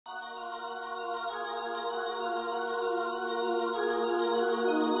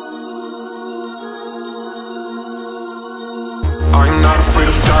not afraid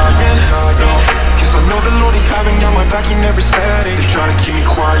of dying, no. Cause I know the Lord ain't having on my back in every setting. They try to keep me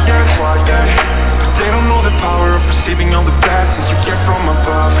quiet, yeah. But they don't know the power of receiving all the blessings you get from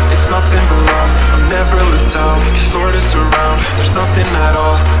above. It's nothing but love, I'll never look down, cause Lord is around. There's nothing at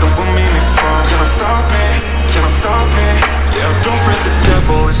all that will make me fall. Can I stop me? Can I stop me? Yeah, don't fear the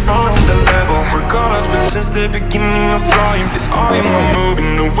devil, it's not on the level where God has been since the beginning of time. If I am not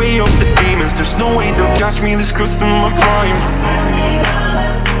moving away off the demons, there's no way they'll catch me this close to my prime.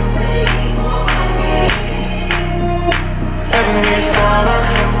 Heavenly Father,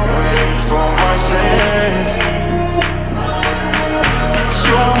 pray for my sins.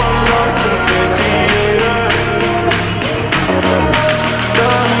 You're my light and mediator.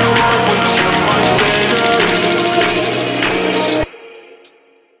 Let me walk with you, my Savior.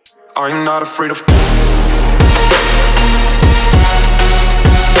 I'm not afraid of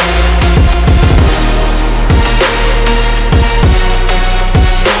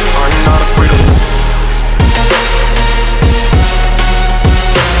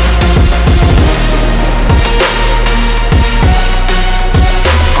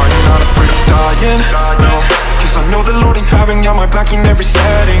no, cause I know the Lord ain't having on my back in every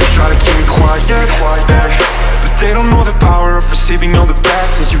setting. They try to keep me quiet, but they don't know the power of receiving all the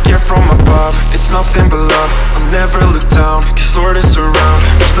blessings you get from above. It's nothing but love, I'll never look down, cause Lord is around.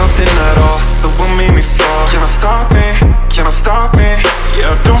 There's nothing at all that will make me fall. Can I stop me? Can I stop me?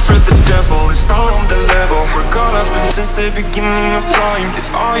 Yeah, don't fear the devil, it's not on the level where God has been since the beginning of time.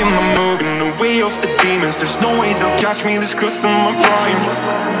 If I am not moving away off the demons, there's no way they'll catch me this close to my prime.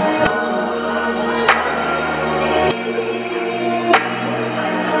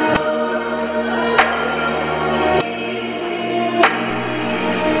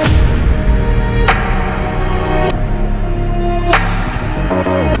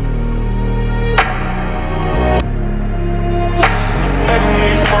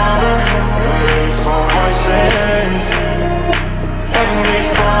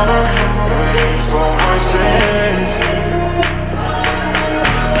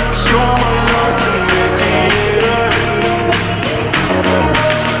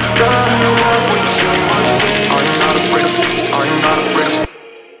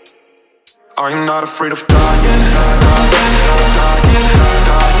 I'm not afraid of dying, dying, dying, dying, dying,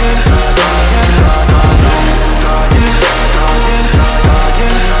 dying, dying, dying, dying.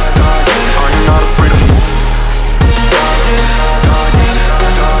 I'm not afraid of dying, dying, dying,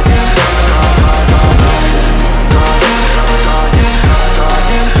 dying, dying. I'm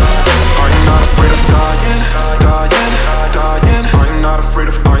not afraid of dying, dying, dying. I'm not afraid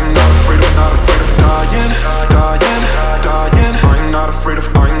of, I'm not afraid of, not afraid of dying, dying, dying. I'm not afraid of,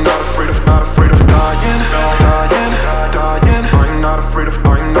 I'm not afraid of, not afraid of dying.